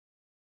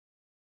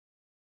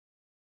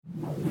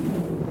I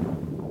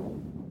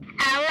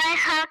like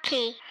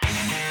hockey.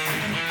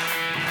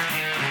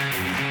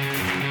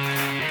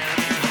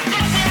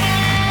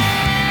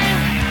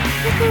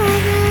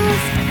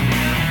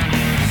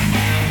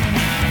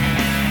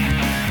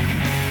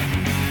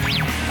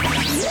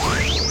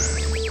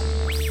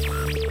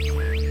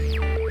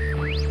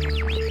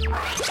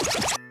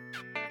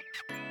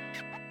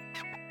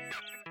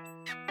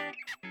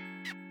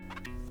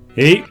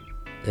 Hey,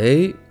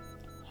 Hey,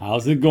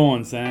 how's it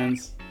going,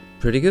 Sans?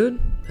 pretty good.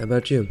 How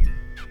about you?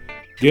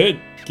 Good.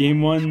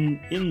 Game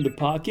one in the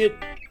pocket.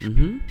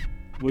 Mm-hmm.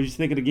 What did you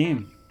think of the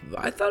game?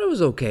 I thought it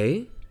was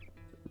okay.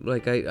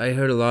 Like, I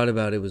heard a lot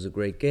about it was a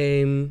great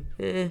game.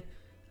 I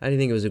didn't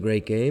think it was a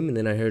great game. And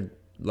then I heard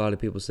a lot of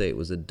people say it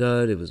was a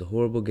dud. It was a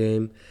horrible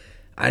game.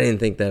 I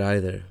didn't think that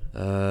either.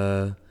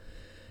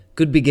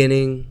 Good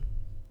beginning.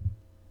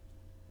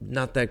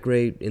 Not that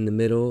great in the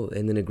middle.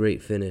 And then a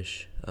great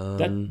finish.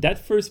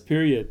 That first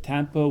period,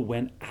 Tampa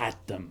went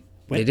at them.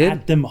 They did?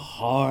 At them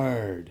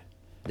hard.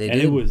 They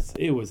And did.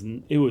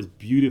 it was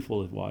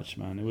beautiful to watch,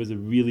 man. It was a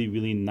really,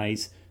 really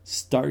nice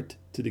start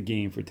to the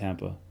game for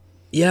Tampa.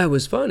 Yeah, it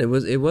was fun. It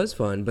was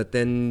fun. But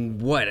then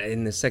what?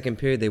 In the second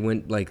period, they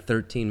went like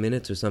 13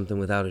 minutes or something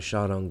without a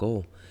shot on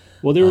goal.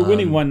 Well, they were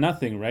winning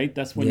 1-0, right?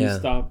 That's when yeah. you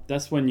stop.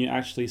 That's when you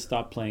actually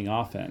stop playing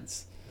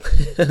offense.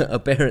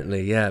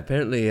 Apparently, yeah.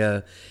 Apparently,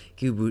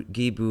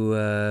 Guy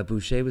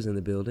Boucher was in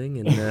the building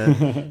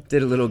and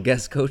did a little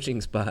guest coaching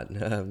spot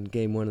in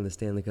Game 1 of the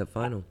Stanley Cup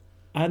Final.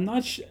 I'm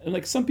not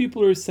like some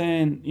people are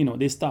saying,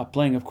 they stopped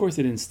playing. Of course,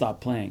 they didn't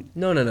stop playing.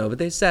 No, but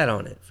they sat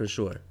on it for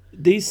sure.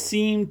 They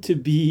seem to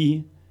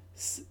be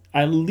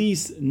at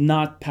least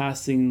not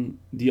passing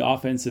the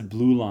offensive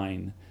blue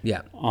line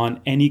Yeah.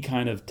 on any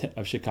kind of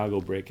Chicago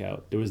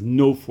breakout. There was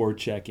no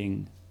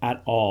forechecking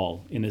at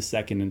all in the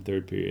second and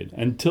third period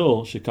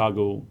until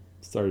Chicago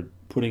started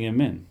putting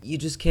him in. You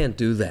just can't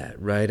do that,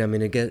 right? I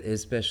mean, again,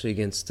 especially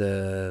against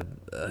a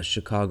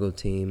Chicago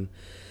team.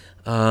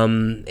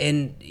 And,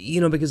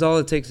 because all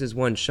it takes is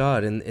one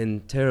shot,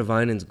 and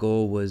Teravainen's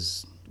goal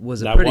was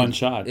That one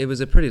shot. It was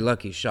a pretty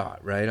lucky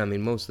shot, right? I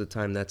mean, most of the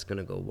time that's going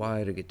to go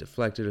wide or get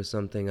deflected or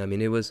something. I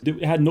mean,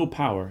 It had no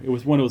power. It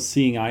was one of those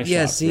seeing eye shots.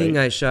 Yeah, seeing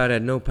right? eye shot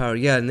had no power.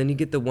 Yeah, and then you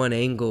get the one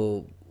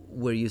angle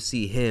where you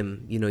see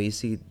him, you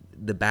see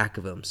the back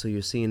of him. So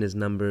you're seeing his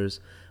numbers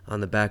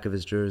on the back of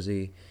his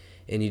jersey,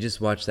 and you just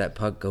watch that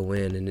puck go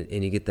in,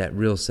 and you get that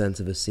real sense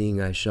of a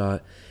seeing eye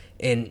shot.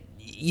 And,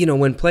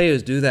 when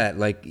players do that,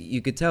 like,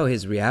 you could tell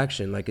his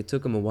reaction. Like, it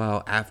took him a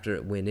while after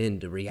it went in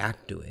to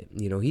react to it.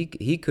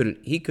 He couldn't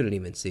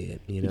even see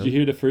it, Did you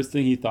hear the first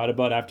thing he thought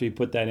about after he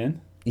put that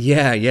in?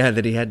 Yeah,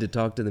 that he had to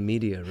talk to the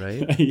media,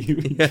 right? He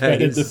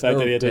dreaded the fact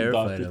that he had to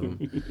terrified talk to of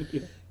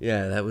him.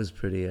 Yeah, that was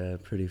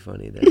pretty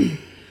funny there.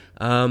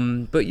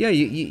 But yeah,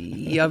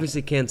 you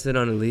obviously can't sit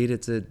on a lead.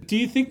 Do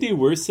you think they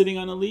were sitting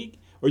on a lead?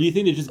 Or do you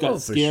think they just got for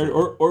scared?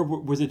 sure. Or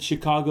was it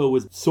Chicago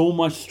was so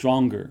much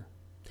stronger?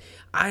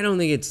 I don't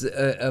think it's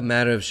a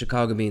matter of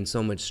Chicago being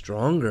so much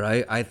stronger.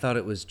 I thought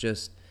it was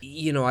just,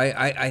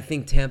 I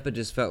think Tampa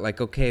just felt like,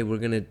 okay, we're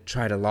going to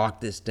try to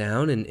lock this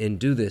down and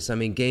do this. I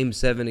mean, Game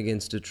 7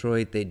 against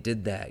Detroit, they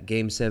did that.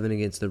 Game 7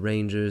 against the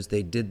Rangers,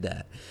 they did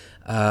that.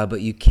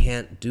 But you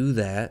can't do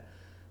that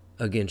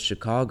against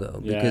Chicago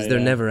because they're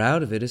never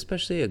out of it,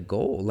 especially a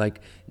goal. Like,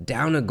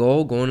 down a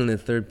goal going in the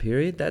third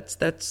period, that's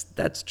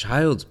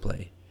child's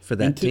play for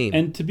that team.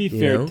 And to be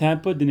fair,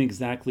 Tampa didn't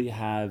exactly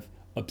have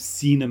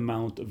obscene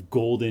amount of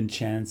golden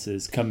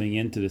chances coming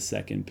into the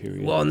second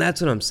period. Well, and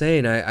that's what I'm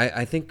saying.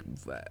 I think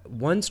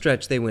one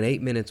stretch they went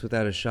 8 minutes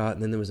without a shot,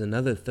 and then there was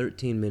another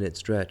 13-minute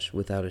stretch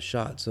without a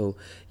shot. So,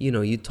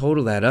 you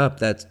total that up,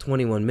 that's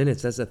 21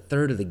 minutes. That's a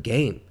third of the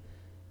game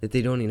that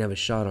they don't even have a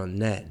shot on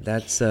net.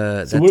 That's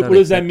so what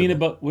does that mean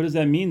what does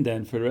that mean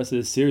then for the rest of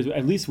the series?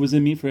 At least what does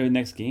it mean for the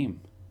next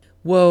game?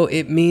 Well,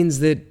 it means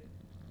that,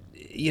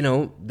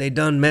 they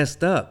done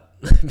messed up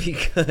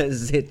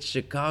because it's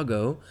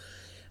Chicago.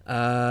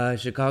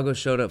 Chicago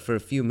showed up for a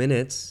few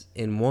minutes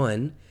and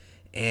won,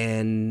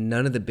 and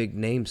none of the big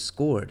names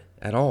scored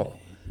at all.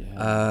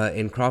 Yeah.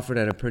 And Crawford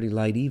had a pretty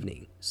light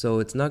evening, so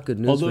it's not good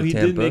news for Tampa. Although he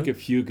did make a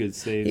few good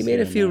saves. He made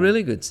a few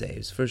really good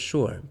saves, for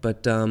sure.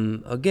 But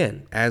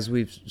again, as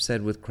we've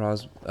said with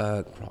Crawford,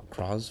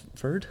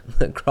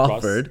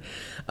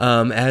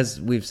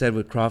 as we've said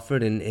with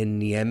Crawford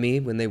and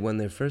Niemi when they won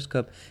their first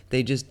cup,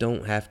 they just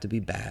don't have to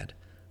be bad,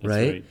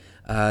 right?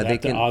 They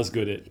can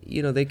Osgood it.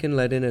 They can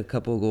let in a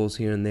couple of goals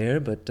here and there,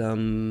 but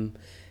and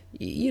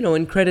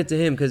credit to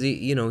him because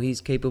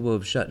he's capable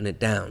of shutting it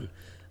down.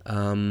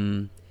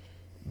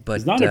 But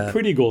he's not a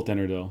pretty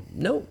goaltender, though.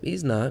 No,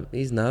 he's not.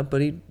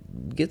 But he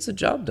gets the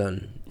job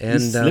done. And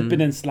he's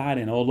slipping and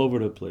sliding all over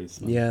the place.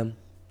 Man. Yeah,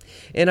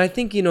 and I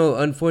think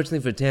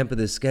unfortunately for Tampa,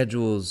 the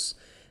schedule's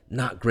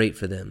not great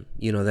for them.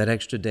 That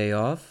extra day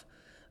off,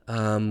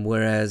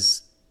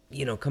 whereas.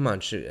 Come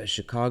on,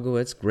 Chicago,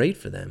 it's great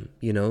for them.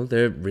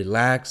 They're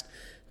relaxed,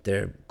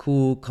 they're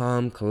cool,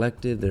 calm,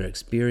 collected, they're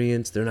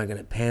experienced, they're not going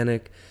to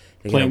panic.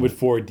 Playing with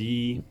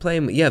 4D.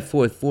 Playing, yeah,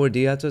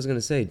 4D. That's what I was going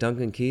to say.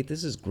 Duncan Keith,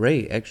 this is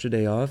great. Extra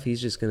day off.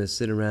 He's just going to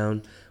sit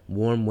around,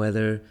 warm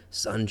weather,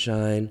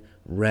 sunshine,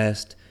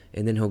 rest,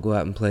 and then he'll go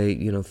out and play,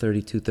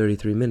 32,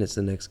 33 minutes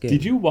the next game.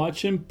 Did you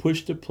watch him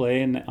push to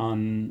play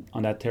on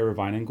that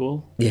Teravainen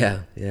goal?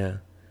 Yeah.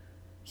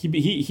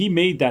 He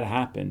made that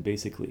happen,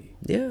 basically.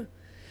 Yeah.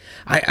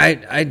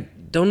 I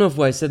don't know if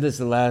I said this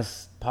the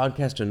last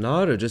podcast or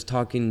not, or just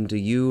talking to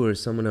you or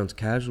someone else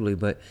casually,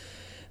 but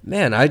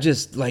man, I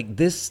just like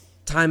this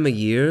time of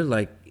year,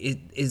 like,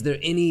 is there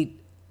any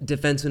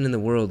defenseman in the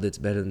world that's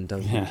better than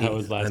Duncan Keith? That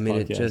was last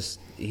podcast.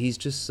 He's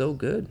just so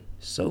good.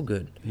 So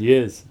good. He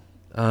is.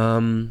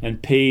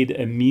 And paid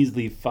a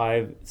measly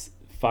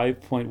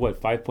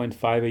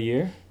 5.5 a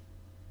year?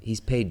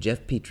 He's paid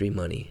Jeff Petrie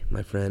money,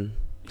 my friend.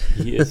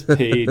 He is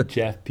paid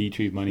Jeff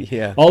Petrie money.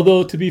 Yeah.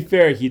 Although, to be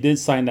fair, he did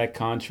sign that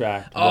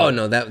contract.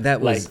 No,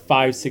 that was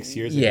like 5-6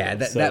 years ago. Yeah,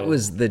 that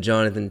was the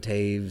Jonathan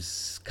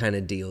Taves kind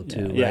of deal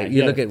too, yeah, right?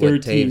 You look at what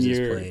Taves is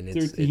playing.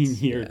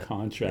 13-year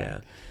contract.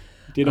 Yeah.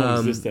 They don't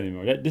exist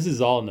anymore. This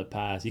is all in the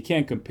past. You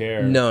can't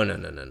compare. No.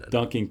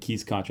 Duncan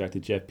Keith's contract to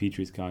Jeff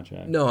Petrie's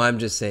contract. No, I'm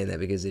just saying that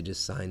because they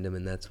just signed him,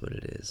 and that's what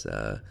it is.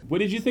 What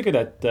did you think of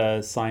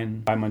that sign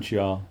by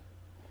Montreal?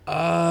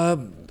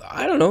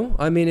 I don't know.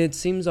 I mean, it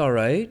seems all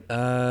right.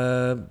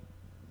 What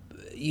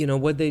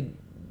they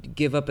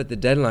give up at the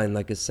deadline,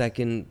 like a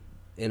second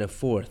and a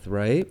fourth,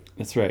 right?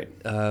 That's right.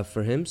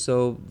 For him,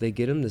 so they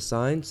get him to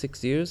sign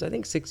 6 years. I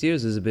think 6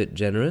 years is a bit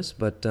generous,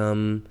 but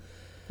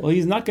well,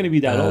 he's not going to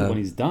be that old when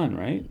he's done,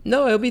 right?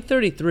 No, he'll be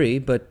 33,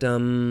 but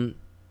again,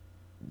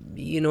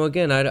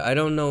 I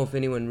don't know if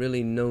anyone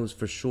really knows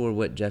for sure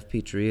what Jeff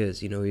Petrie is.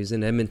 He was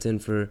in Edmonton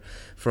for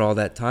all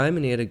that time,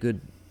 and he had a good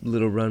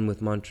little run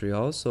with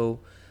Montreal. So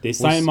they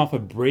signed him off a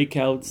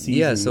breakout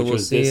season, which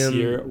was this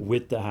year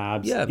with the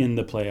Habs in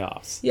the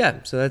playoffs. Yeah,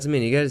 so that's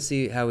you got to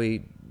see how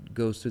he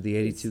goes through the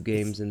 82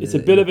 games in it's a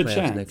bit of a playoffs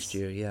chance next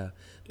year. Yeah,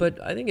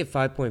 but I think at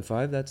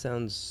 5.5 that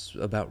sounds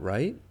about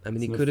right. I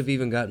mean, he could have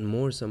even gotten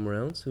more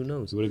somewhere else. Who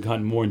knows? He would have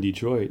gotten more in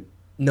Detroit.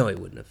 No, he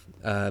wouldn't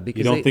have. Because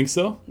you don't think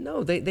so?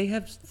 No, they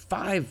have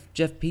 5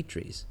 Jeff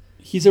Petries.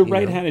 He's a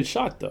right-handed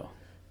shot, though.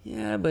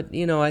 Yeah, but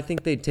I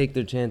think they'd take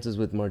their chances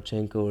with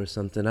Marchenko or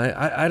something.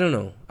 I don't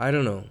know.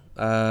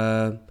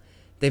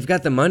 They've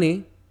got the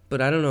money,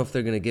 but I don't know if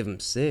they're going to give him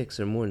 6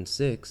 or more than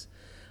 6.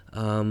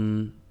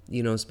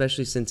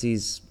 Especially since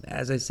he's,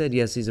 as I said,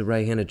 yes, he's a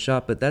right-handed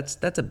shot, but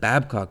that's a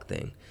Babcock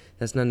thing.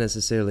 That's not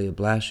necessarily a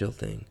Blashill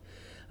thing.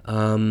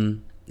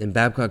 And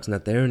Babcock's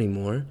not there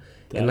anymore.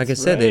 And like I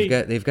said,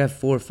 they've got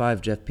 4 or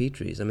 5 Jeff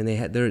Petries. I mean,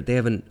 they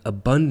have an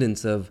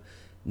abundance of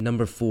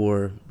number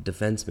 4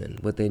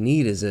 defensemen. What they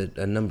need is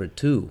a number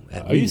 2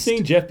 at least. Are you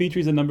saying Jeff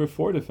Petrie's a number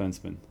 4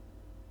 defenseman?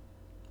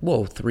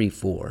 Well,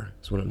 3-4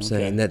 is what I'm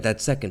saying.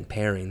 That second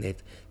pairing,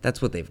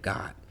 that's what they've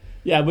got.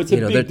 Yeah, but it's a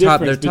big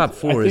difference. Their top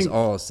 4 is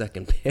all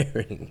second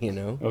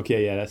pairing.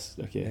 Okay, yeah, that's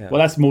okay. Yeah. Well,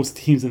 that's most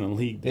teams in the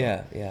league,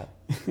 though. Yeah.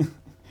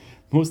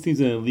 Most teams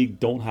in the league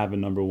don't have a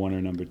number 1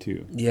 or number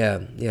 2.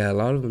 Yeah, a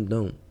lot of them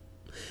don't.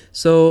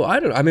 So I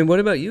don't. I mean, what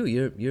about you?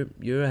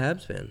 You're a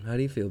Habs fan. How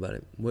do you feel about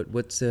it?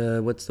 What's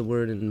the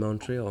word in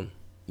Montreal?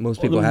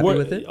 Most people happy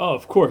with it? Oh,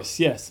 of course,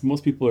 yes.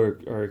 Most people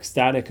are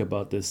ecstatic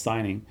about this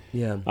signing.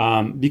 Yeah.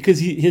 Because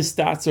his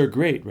stats are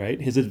great,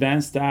 right? His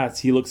advanced stats,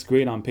 he looks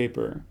great on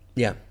paper.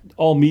 Yeah.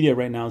 All media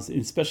right now,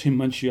 especially in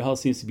Montreal,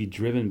 seems to be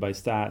driven by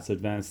stats,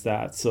 advanced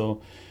stats.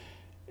 So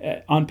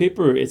on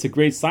paper, it's a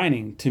great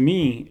signing. To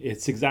me,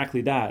 it's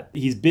exactly that.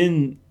 He's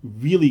been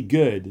really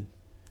good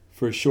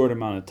for a short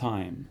amount of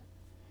time.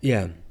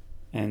 Yeah.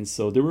 And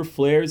so there were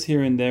flares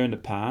here and there in the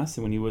past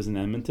when he was in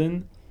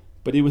Edmonton,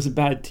 but it was a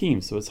bad team,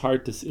 so it's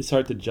hard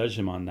to judge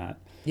him on that.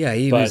 Yeah,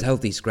 he was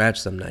healthy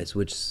scratch some nights,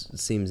 which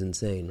seems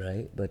insane,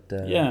 right? But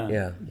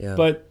yeah.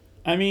 But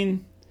I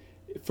mean,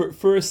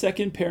 for a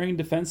second pairing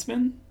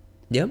defenseman,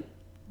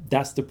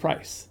 that's the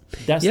price.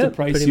 That's the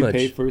price you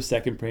pay for a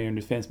second pairing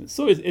defenseman.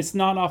 So it's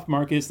not off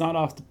market. It's not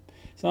off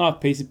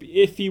pace.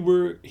 If he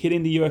were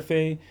hitting the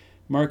UFA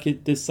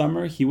market this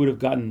summer, he would have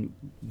gotten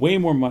way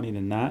more money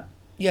than that.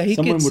 Yeah,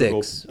 he'd get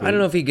 6. I don't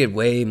know if he'd get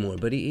way more,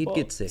 but he'd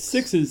get 6.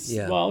 6 is,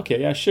 well,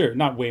 okay, yeah, sure.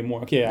 Not way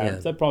more. Okay,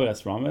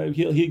 that's wrong.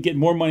 He'd get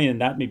more money than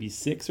that, maybe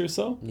 6 or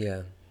so.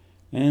 Yeah.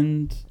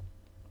 And,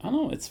 I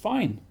don't know, it's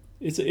fine.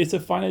 It's a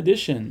fine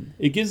addition.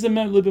 It gives them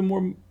a little bit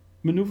more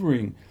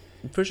maneuvering.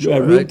 For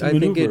sure, right? I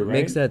think it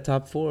makes that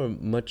top 4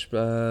 much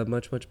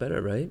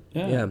better, right?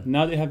 Yeah.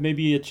 Now they have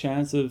maybe a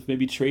chance of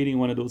maybe trading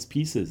one of those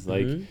pieces,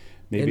 like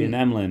maybe an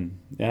Emlyn.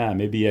 Yeah,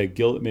 maybe a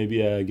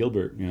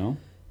Gilbert,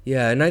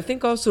 Yeah, and I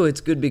think also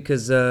it's good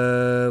because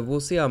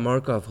we'll see how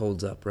Markov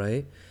holds up,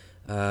 right?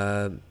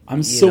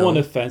 I'm so on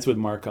the fence with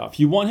Markov.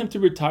 You want him to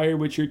retire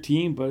with your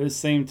team, but at the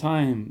same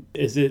time,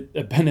 is it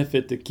a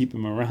benefit to keep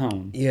him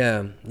around?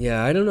 Yeah,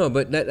 I don't know,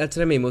 but that's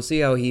what I mean. We'll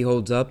see how he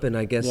holds up, and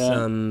I guess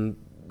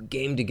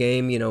game to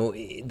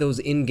game, those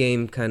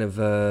in-game kind of,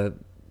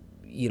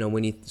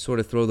 when you sort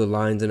of throw the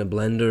lines in a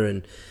blender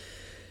and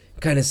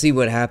kind of see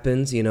what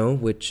happens,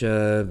 which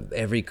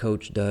every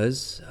coach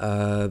does.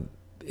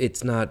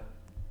 It's not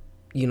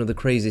the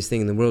craziest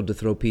thing in the world to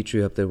throw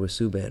Petrie up there with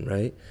Subban,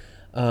 right?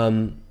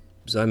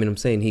 So, I mean, I'm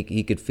saying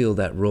he could fill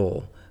that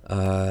role.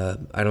 I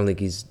don't think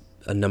he's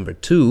a number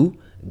 2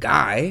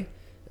 guy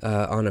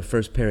on a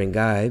first pairing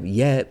guy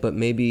yet, but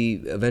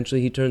maybe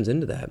eventually he turns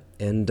into that.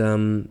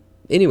 And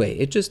anyway,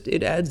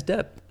 it adds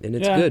depth, and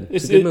it's good.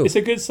 It's a good move. It's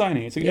a good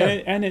signing.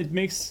 And it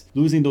makes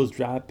losing those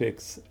draft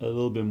picks a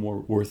little bit more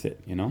worth it,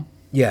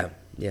 Yeah,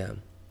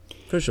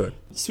 for sure.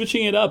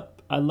 Switching it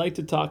up, I'd like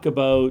to talk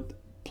about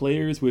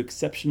players with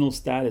exceptional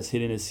status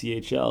hitting the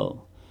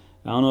CHL.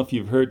 I don't know if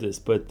you've heard this,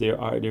 but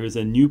there is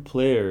a new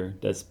player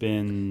that's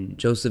been...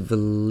 Joseph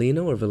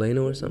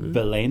Veleno or something?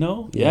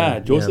 Veleno? Yeah,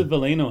 Joseph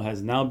Veleno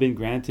has now been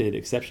granted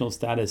exceptional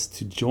status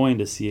to join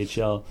the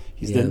CHL.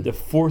 He's the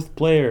 4th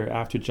player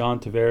after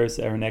John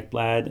Tavares, Aaron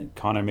Ekblad,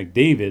 Connor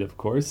McDavid, of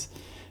course,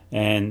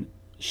 and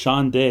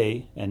Sean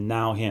Day, and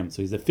now him.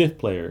 So he's the 5th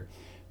player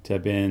to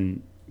have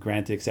been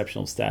granted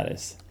exceptional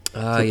status.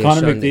 Connor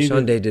McDavid,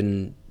 Sean Day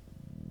didn't...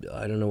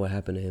 I don't know what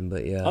happened to him,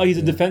 but yeah. Oh, he's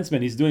a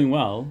defenseman. He's doing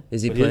well.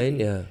 Is he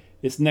playing?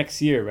 It's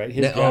next year, right?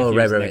 His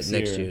right. Next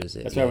year is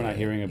it. That's why we're not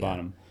hearing about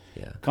him.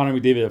 Yeah. Connor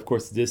McDavid, of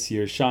course, this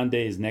year. Sean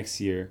Day is next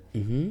year.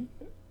 Mm-hmm.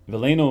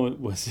 Veleno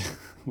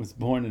was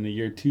born in the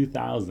year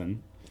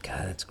 2000.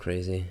 God, that's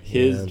crazy.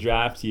 His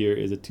draft year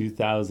is a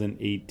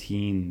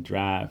 2018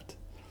 draft.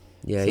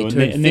 Yeah, so he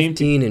turned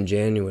 15 in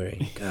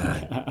January.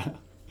 God.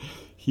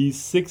 He's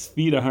 6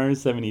 feet,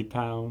 170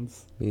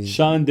 pounds.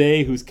 Sean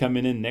Day, who's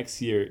coming in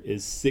next year,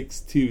 is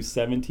 6'2",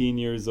 17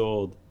 years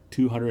old.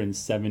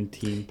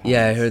 217 pounds.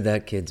 Yeah, I heard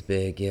that kid's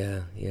big.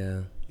 Yeah.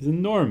 He's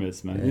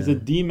enormous, man. Yeah. He's a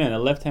D-man, a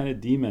left-handed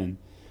D-man.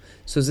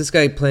 So is this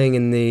guy playing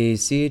in the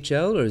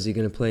CHL, or is he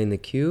going to play in the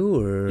Q?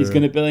 Or he's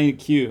going to play in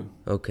the Q.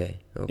 Okay.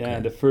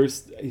 Yeah,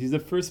 he's the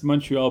first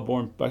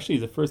Montreal-born. Actually,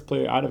 he's the first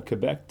player out of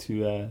Quebec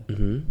to.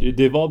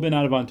 They've all been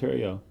out of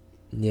Ontario.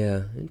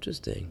 Yeah,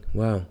 interesting.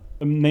 Wow.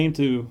 A name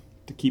to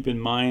keep in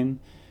mind.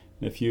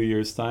 In a few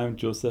years' time,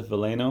 Joseph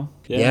Veleno.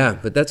 Yeah,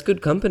 but that's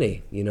good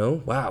company,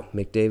 Wow.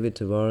 McDavid,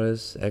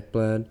 Tavares,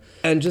 Ekblad.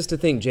 And just to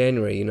think,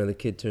 January, the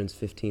kid turns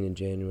 15 in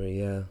January,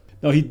 yeah.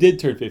 No, he did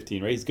turn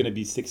 15, right? He's going to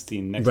be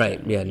 16 next January.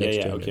 Right, yeah, next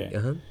January. Okay.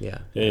 Uh-huh.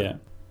 Yeah.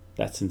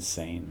 That's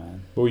insane,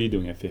 man. What were you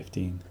doing at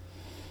 15?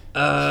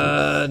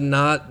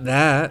 Not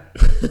that.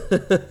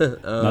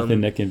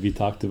 Nothing that can be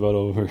talked about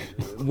over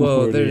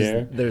Well,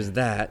 there's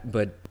that,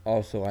 but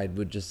also I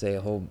would just say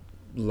a whole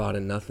lot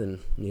of nothing,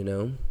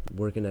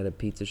 working at a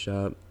pizza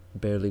shop,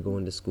 barely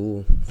going to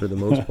school for the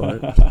most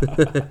part,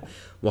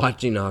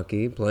 watching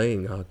hockey,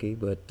 playing hockey,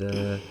 but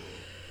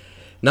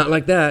not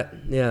like that.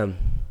 Yeah.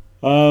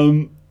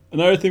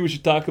 Another thing we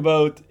should talk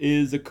about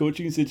is the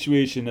coaching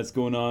situation that's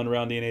going on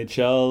around the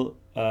NHL.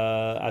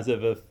 As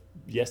of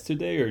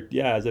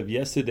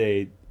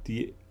yesterday,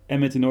 the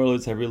Edmonton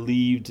Oilers have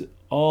relieved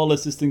all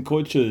assistant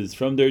coaches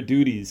from their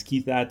duties.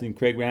 Keith Atten and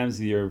Craig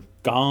Ramsey are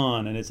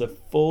gone, and it's a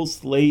full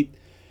slate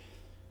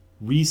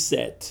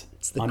reset.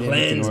 It's the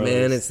cleanse,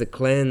 man. It's the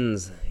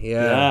cleanse.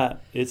 Yeah,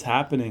 it's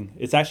happening.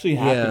 It's actually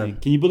happening.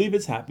 Can you believe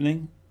it's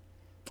happening?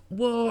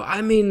 Well,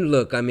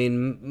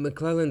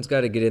 McClellan's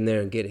got to get in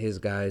there and get his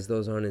guys.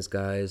 Those aren't his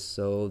guys,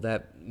 so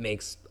that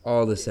makes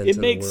all the sense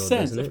in the world. It makes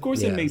sense. Of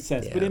course it makes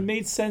sense, but it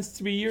made sense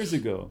 3 years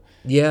ago.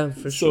 Yeah,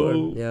 for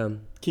sure. Yeah.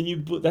 Can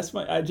you... That's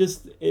why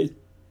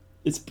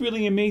it's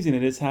really amazing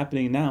that it's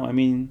happening now. I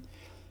mean,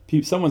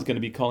 someone's going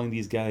to be calling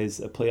these guys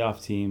a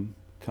playoff team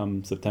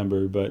come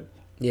September, but...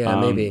 Yeah,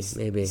 maybe.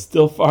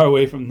 Still far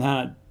away from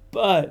that,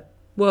 but...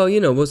 Well,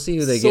 we'll see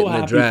who they get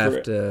in the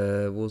draft.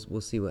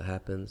 We'll see what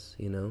happens,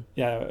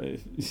 Yeah,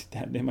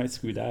 they might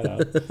screw that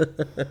up.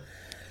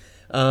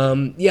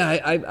 Yeah,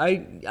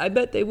 I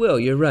bet they will.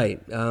 You're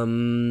right.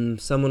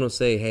 Someone will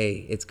say,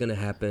 hey, it's going to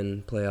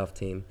happen, playoff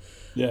team.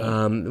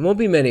 Yeah. It won't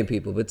be many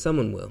people, but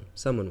someone will.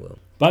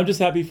 But I'm just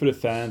happy for the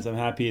fans. I'm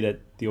happy that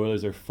the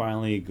Oilers are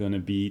finally going to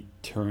be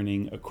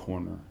turning a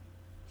corner.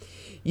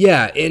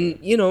 Yeah, and,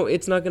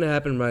 it's not going to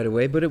happen right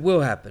away, but it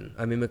will happen.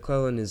 I mean,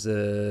 McClellan is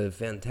a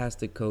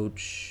fantastic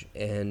coach,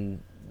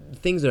 and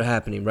things are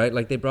happening, right?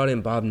 Like, they brought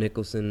in Bob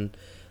Nicholson,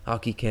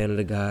 Hockey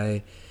Canada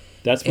guy.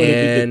 That's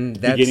when the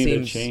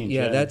beginning of change.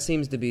 Yeah, that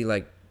seems to be,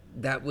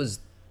 that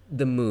was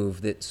the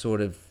move that sort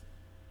of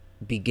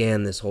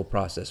began this whole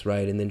process,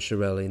 right? And then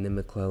Chiarelli, and then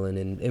McClellan,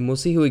 and we'll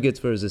see who he gets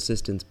for his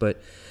assistants.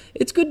 But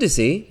it's good to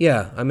see,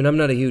 yeah. I mean, I'm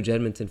not a huge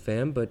Edmonton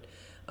fan, but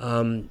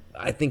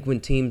I think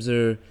when teams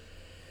are...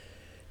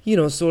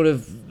 sort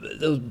of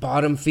those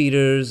bottom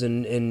feeders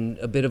and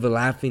a bit of a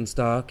laughing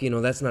stock,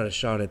 that's not a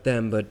shot at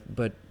them,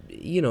 but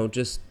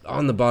just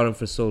on the bottom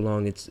for so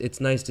long,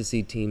 it's nice to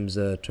see teams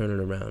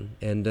turning around.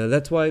 And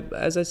that's why,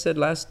 as I said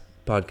last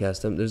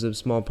podcast, there's a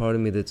small part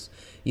of me that's,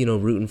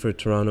 rooting for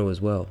Toronto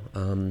as well.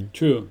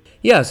 True.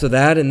 Yeah, so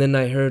that, and then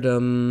I heard,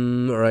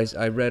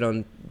 I read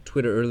on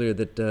Twitter earlier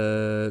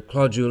that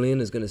Claude Julien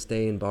is going to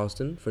stay in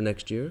Boston for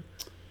next year.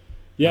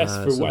 Yes,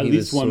 for at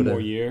least one more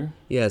year.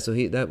 Yeah, so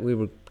we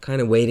were kind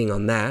of waiting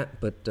on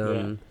that, but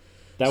that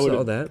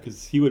would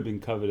because he would have been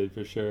coveted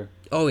for sure.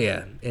 Oh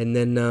yeah, and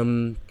then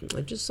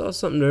I just saw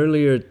something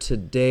earlier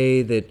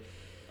today that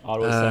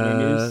Ottawa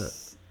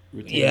Senators.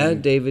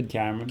 David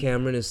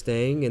Cameron is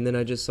staying, and then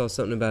I just saw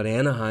something about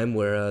Anaheim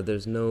where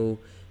there's no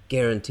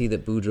guarantee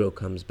that Boudreau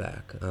comes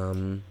back.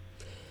 When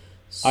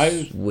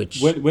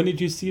did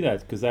you see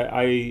that? Because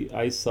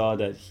I saw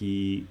that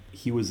he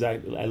was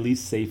at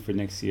least safe for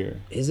next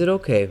year. Is it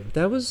okay?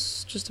 That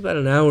was just about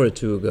an hour or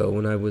two ago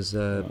when I was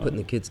putting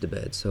the kids to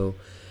bed. So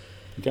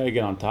you gotta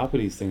get on top of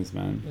these things,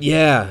 man.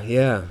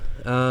 Yeah.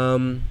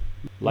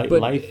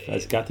 Life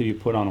has got to be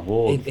put on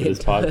hold for this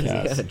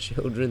podcast. Yeah,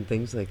 children,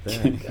 things like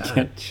that.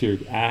 Get your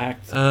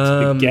act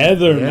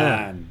together,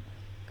 man.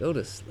 Go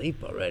to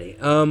sleep already.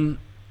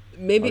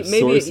 Maybe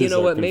you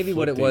know what? Maybe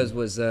what it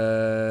was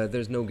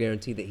there's no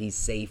guarantee that he's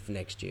safe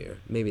next year.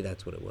 Maybe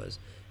that's what it was.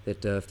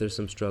 That if there's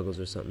some struggles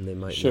or something, they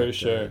might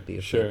not be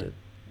afraid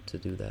to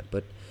do that.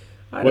 But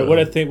what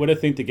I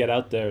think to get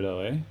out there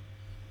though, eh?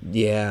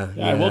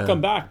 Yeah. We'll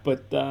come back,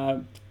 but I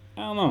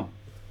don't know.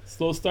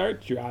 Slow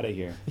start, you're out of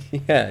here.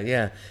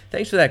 Yeah.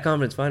 Thanks for that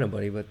conference final,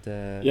 buddy. But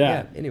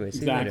anyway,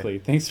 exactly.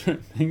 Thanks for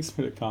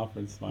the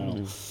conference final.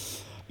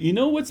 Mm-hmm. You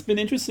know what's been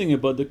interesting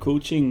about the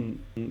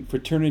coaching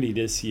fraternity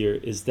this year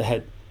is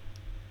that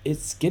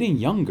it's getting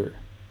younger.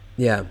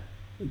 Yeah.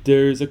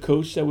 There's a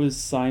coach that was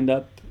signed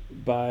up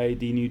by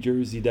the New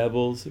Jersey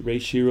Devils. Ray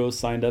Shero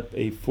signed up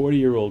a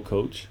 40-year-old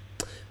coach.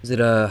 Is it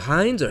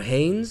Hines or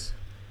Haynes?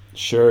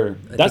 Sure.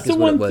 That's the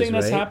one thing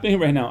that's happening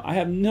right now. I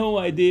have no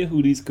idea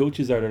who these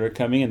coaches are that are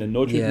coming in. The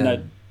North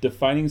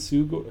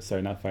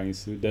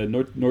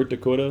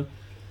Dakota.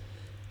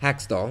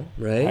 Hackstall,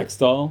 right?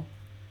 Hackstall,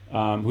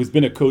 who's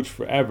been a coach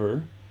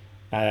forever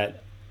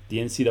at the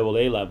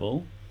NCAA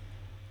level,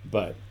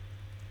 but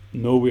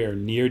nowhere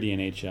near the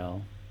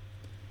NHL.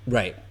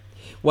 Right.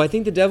 Well, I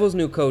think the Devils'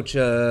 new coach,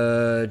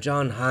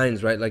 John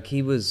Hines, right? Like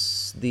he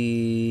was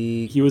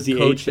the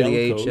coach for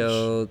the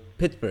AHL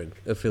Pittsburgh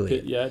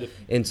affiliate.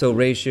 And so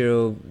Ray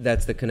Shero,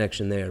 that's the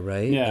connection there,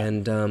 right? Yeah.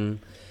 And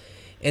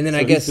then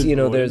I guess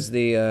there's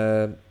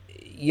the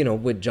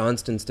with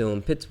Johnston still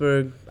in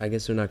Pittsburgh, I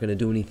guess they're not going to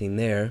do anything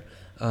there.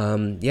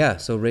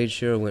 So Ray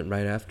Shero went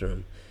right after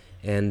him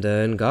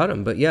and got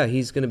him. But yeah,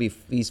 he's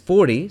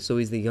 40, so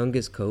he's the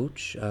youngest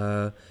coach.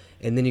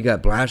 And then you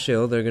got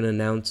Blashill. They're going to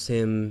announce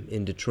him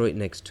in Detroit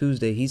next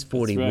Tuesday. He's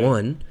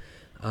 41.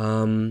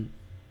 Right.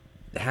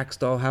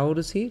 Hackstall, how old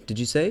is he? Did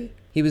you say?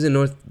 He was in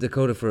North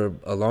Dakota for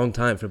a long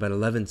time, for about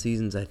 11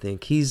 seasons, I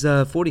think. He's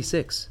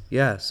 46.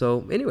 Yeah,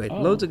 so anyway,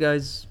 loads of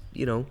guys,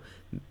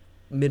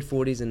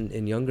 mid-40s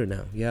and younger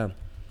now. Yeah.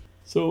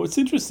 So it's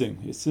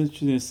interesting. It's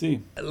interesting to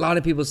see. A lot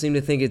of people seem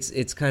to think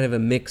it's kind of a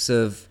mix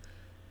of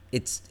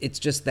it's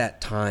just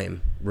that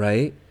time,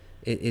 right?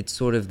 It's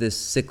sort of this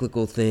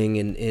cyclical thing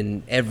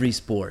in every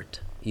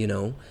sport,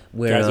 where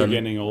guys are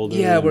getting older.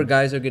 Yeah, where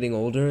guys are getting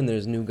older and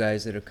there's new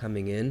guys that are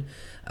coming in.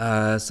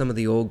 Some of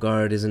the old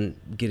guard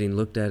isn't getting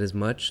looked at as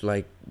much,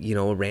 like,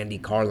 Randy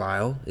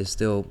Carlyle is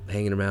still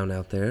hanging around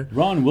out there.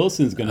 Ron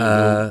Wilson's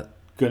gonna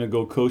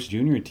go coach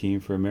junior team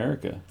for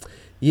America.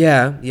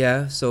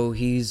 Yeah. So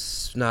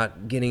he's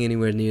not getting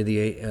anywhere near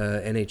the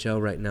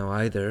NHL right now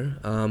either.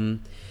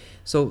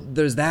 So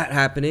there's that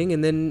happening,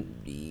 and then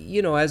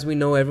as we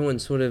know, everyone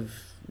sort of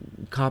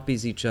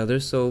copies each other.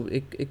 So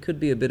it could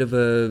be a bit of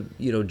a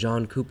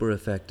John Cooper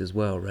effect as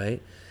well,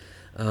 right?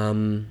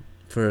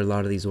 For a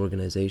lot of these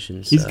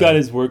organizations, he's got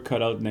his work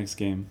cut out next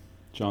game,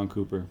 John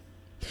Cooper.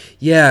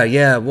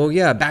 Yeah. Well,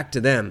 yeah. Back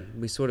to them.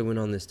 We sort of went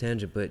on this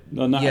tangent, but it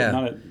wasn't a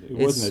tangent. It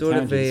was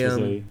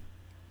a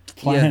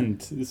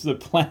planned. Yeah. This is a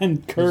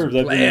planned curve.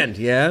 Planned,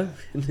 yeah.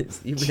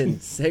 You've been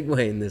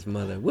segueing this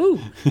mother. Woo!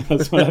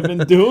 That's what I've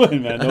been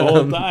doing, man, the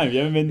whole time. You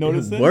haven't been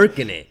noticing?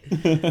 Working it.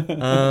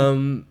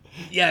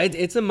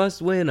 It's a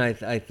must-win,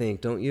 I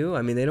think, don't you?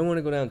 I mean, they don't want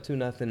to go down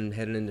 2-0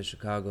 heading into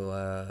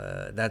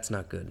Chicago. That's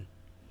not good.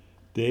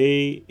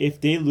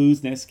 If they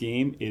lose next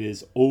game, it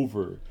is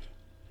over.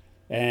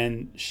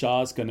 And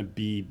Shaw's going to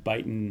be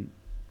biting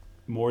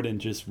more than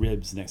just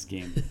ribs next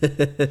game.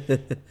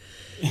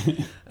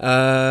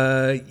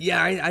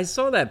 I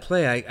saw that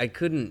play.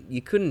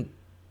 You couldn't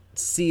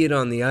see it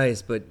on the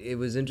ice, but it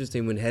was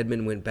interesting when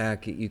Hedman went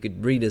back. You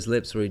could read his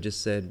lips where he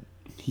just said,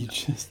 "He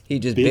just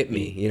bit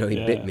me." He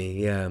bit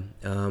me.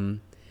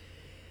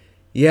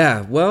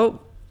 Yeah.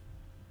 Well,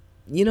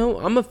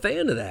 I'm a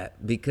fan of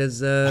that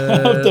because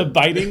of the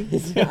biting.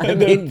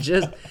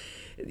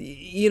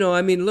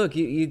 Look,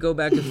 you go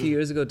back a few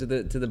years ago to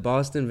the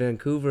Boston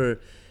Vancouver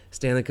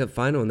Stanley Cup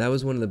final, and that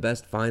was one of the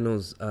best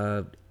finals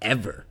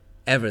ever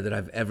that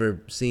I've ever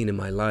seen in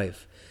my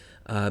life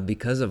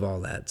because of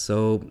all that.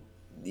 So,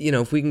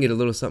 if we can get a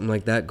little something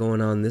like that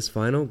going on this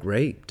final,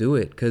 great, do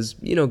it. Because,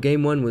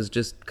 game one was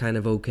just kind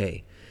of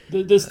okay.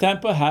 Does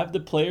Tampa have the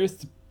players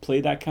to play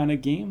that kind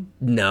of game?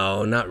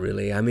 No, not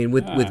really. I mean,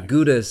 with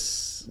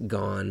Gudas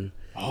gone.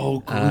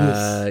 Oh,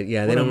 Gudas.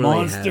 They don't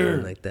really have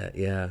him like that.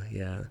 Yeah.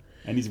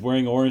 And he's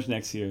wearing orange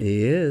next year.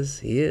 He is.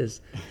 They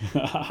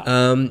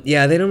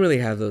don't really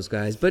have those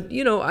guys. But,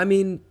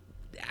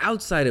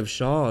 outside of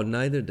Shaw,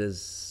 neither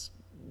does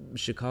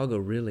Chicago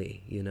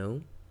really,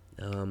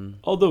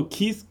 Although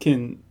Keith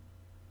can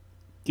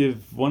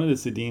give one of the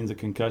Sedins a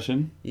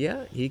concussion.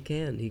 Yeah, he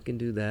can. He can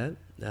do that.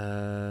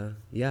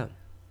 Yeah.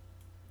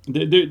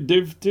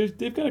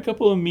 They've got a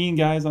couple of mean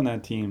guys on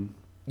that team.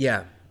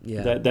 Yeah.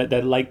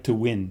 That like to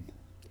win,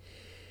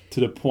 to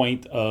the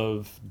point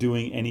of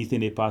doing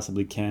anything they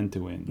possibly can to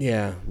win.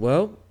 Yeah.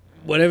 Well,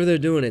 whatever they're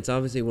doing, it's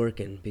obviously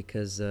working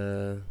because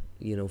 5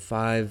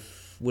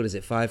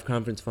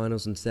 conference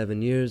finals in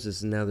 7 years. This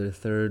is now their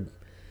third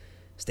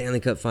Stanley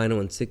Cup final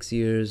in 6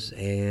 years,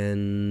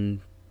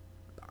 and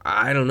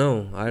I don't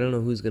know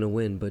who's going to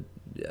win, but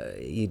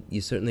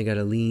you certainly got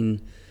to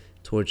lean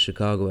towards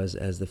Chicago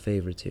as the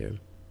favorites here.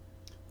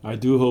 I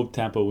do hope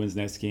Tampa wins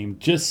next game,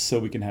 just so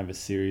we can have a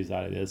series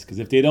out of this. Because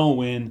if they don't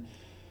win,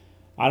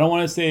 I don't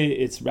want to say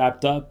it's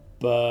wrapped up,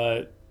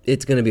 but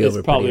it's going to be over.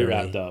 It's probably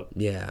wrapped up.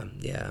 Yeah.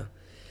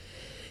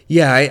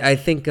 I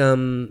think,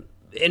 and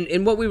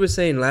what we were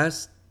saying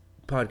last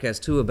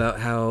podcast too about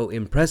how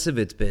impressive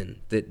it's been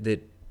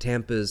that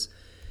Tampa's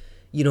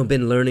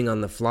been learning on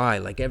the fly.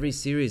 Like every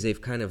series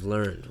they've kind of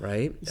learned,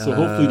 right? So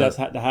hopefully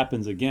that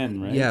happens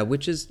again, right? Yeah,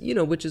 which is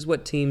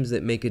what teams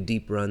that make a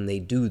deep run, they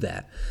do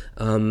that.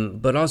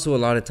 But also a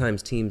lot of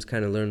times teams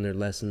kind of learn their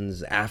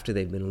lessons after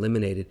they've been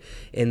eliminated.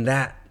 And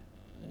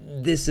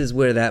this is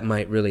where that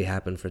might really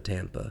happen for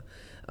Tampa.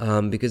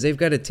 Because they've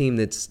got a team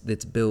that's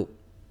built,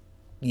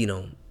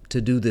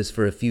 to do this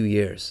for a few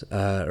years,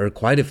 or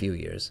quite a few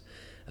years,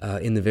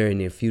 in the very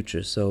near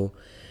future. So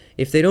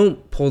if they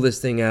don't pull this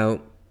thing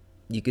out,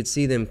 you could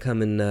see them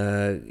coming,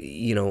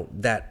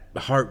 that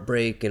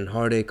heartbreak and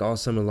heartache all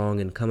summer long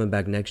and coming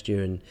back next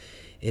year and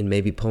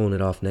maybe pulling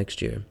it off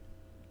next year.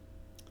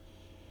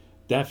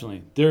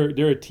 Definitely.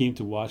 They're a team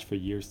to watch for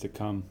years to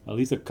come. At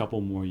least a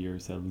couple more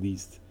years, at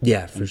least.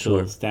 Yeah, for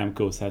sure. Until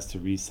Stamkos has to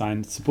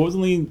re-sign.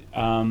 Supposedly,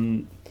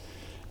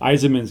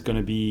 Yzerman's going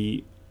to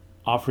be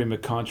offering him a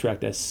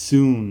contract as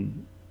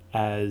soon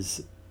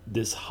as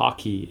this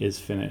hockey is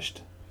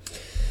finished.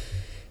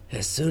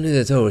 As soon as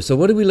it's over. So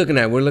what are we looking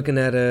at? We're looking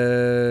at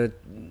another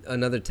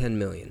 $10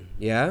 million.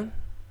 Yeah?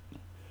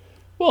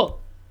 Well,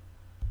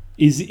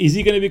 is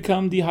he going to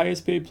become the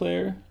highest paid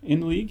player in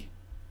the league?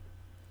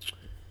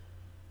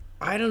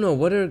 I don't know.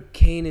 What are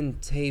Kane and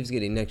Taves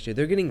getting next year?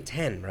 They're getting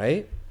 10,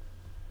 right?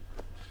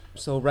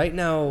 So right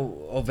now,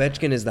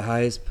 Ovechkin is the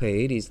highest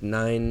paid. He's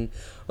a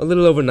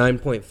little over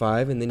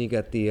 9.5, and then you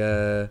got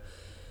the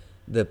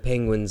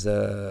Penguins'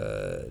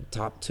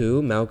 top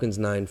two. Malkin's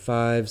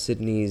 9.5.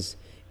 Sydney's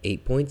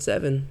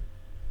 8.7.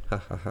 Ha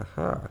ha ha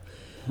ha.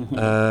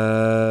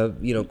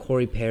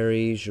 Corey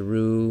Perry,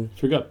 Giroux.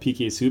 Forgot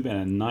PK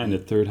Subban at 9, the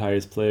third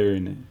highest player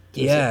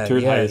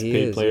highest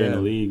paid player in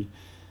the league.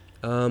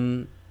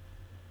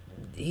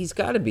 He's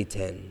got to be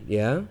 10.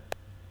 Yeah.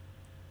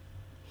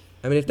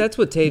 I mean, if that's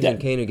what Taves and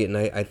Kane are getting,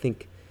 I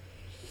think.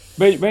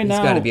 Right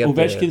now,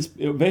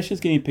 Ovechkin's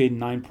getting paid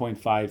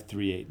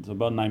 9.538, so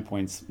about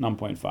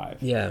 9.5.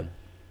 Yeah.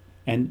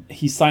 And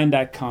he signed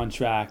that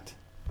contract,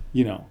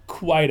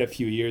 quite a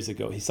few years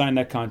ago. He signed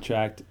that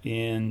contract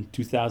in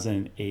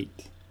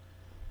 2008.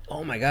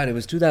 Oh my God, it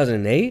was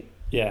 2008?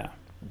 Yeah.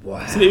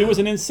 Wow. So it was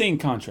an insane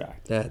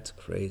contract. That's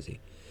crazy.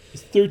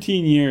 It's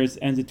 13 years,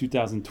 ends in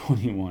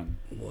 2021.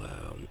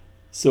 Wow.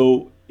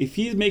 So if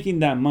he's making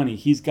that money,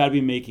 he's got to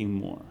be making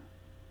more,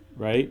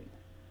 right?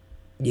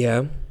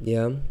 Yeah.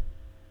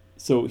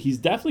 So he's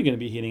definitely going to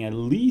be hitting at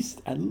least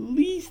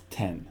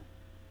 10.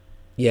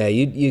 Yeah,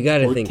 you got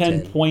to think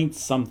 10 point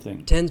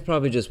something. 10's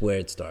probably just where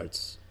it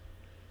starts.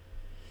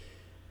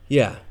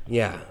 Yeah.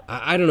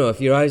 I don't know.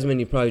 If you're Yzerman,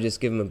 you probably just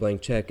give him a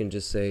blank check and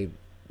just say,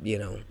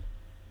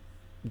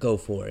 go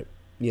for it.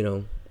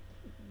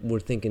 We're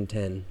thinking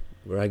 10.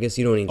 Or I guess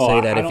you don't even say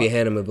that if you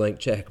hand him a blank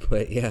check.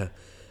 But yeah,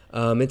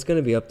 it's going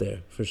to be up there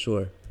for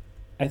sure.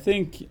 I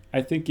think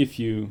if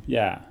you,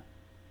 yeah,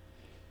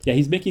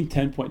 he's making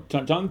 10 point.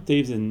 John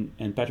Taves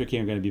and Patrick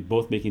Kane are going to be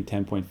both making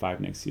 10.5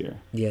 next year.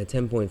 Yeah,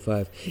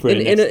 10.5.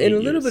 And a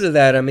little bit of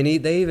that, I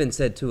mean, they even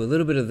said too, a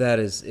little bit of that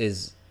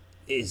is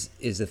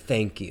a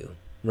thank you,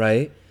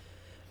 right?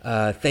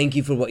 Thank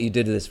you for what you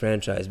did to this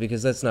franchise,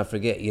 because let's not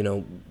forget,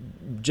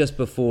 just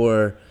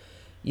before,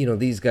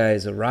 these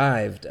guys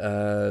arrived,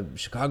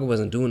 Chicago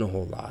wasn't doing a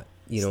whole lot.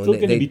 Still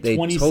going to be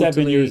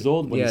 27 years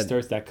old when he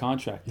starts that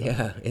contract. Though.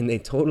 Yeah, and they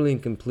totally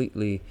and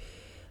completely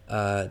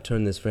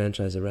turned this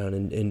franchise around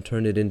and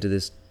turned it into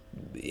this,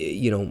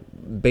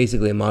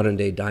 basically a modern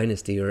day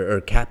dynasty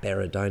or Cap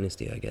era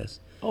dynasty, I guess.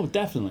 Oh,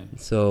 definitely.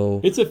 So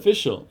it's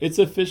official.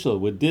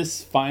 With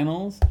this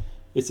finals.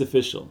 It's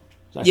official.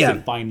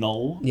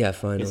 Final. Yeah,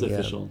 final. It's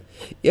official.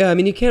 Yeah, I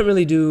mean, you can't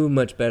really do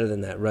much better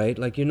than that, right?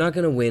 Like, you're not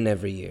going to win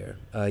every year.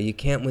 You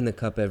can't win the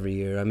cup every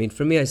year. I mean,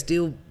 for me, I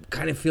still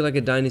kind of feel like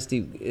a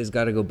dynasty has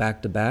got to go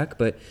back to back,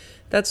 but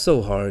that's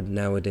so hard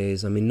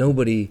nowadays. I mean,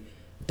 nobody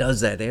does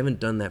that. They haven't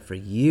done that for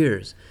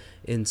years.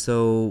 And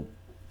so,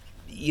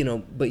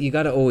 but you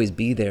got to always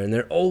be there, and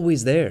they're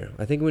always there.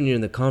 I think when you're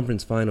in the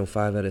conference final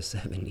 5 out of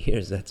 7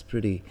 years, that's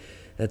pretty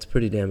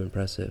damn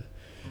impressive.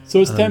 So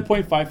it's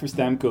 10.5 for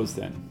Stamkos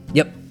then?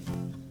 Yep.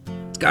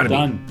 It's got to be.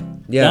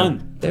 Done. Yeah.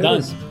 Done. There Done. It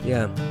is.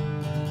 Yeah.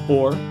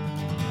 Or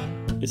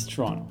it's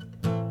Toronto.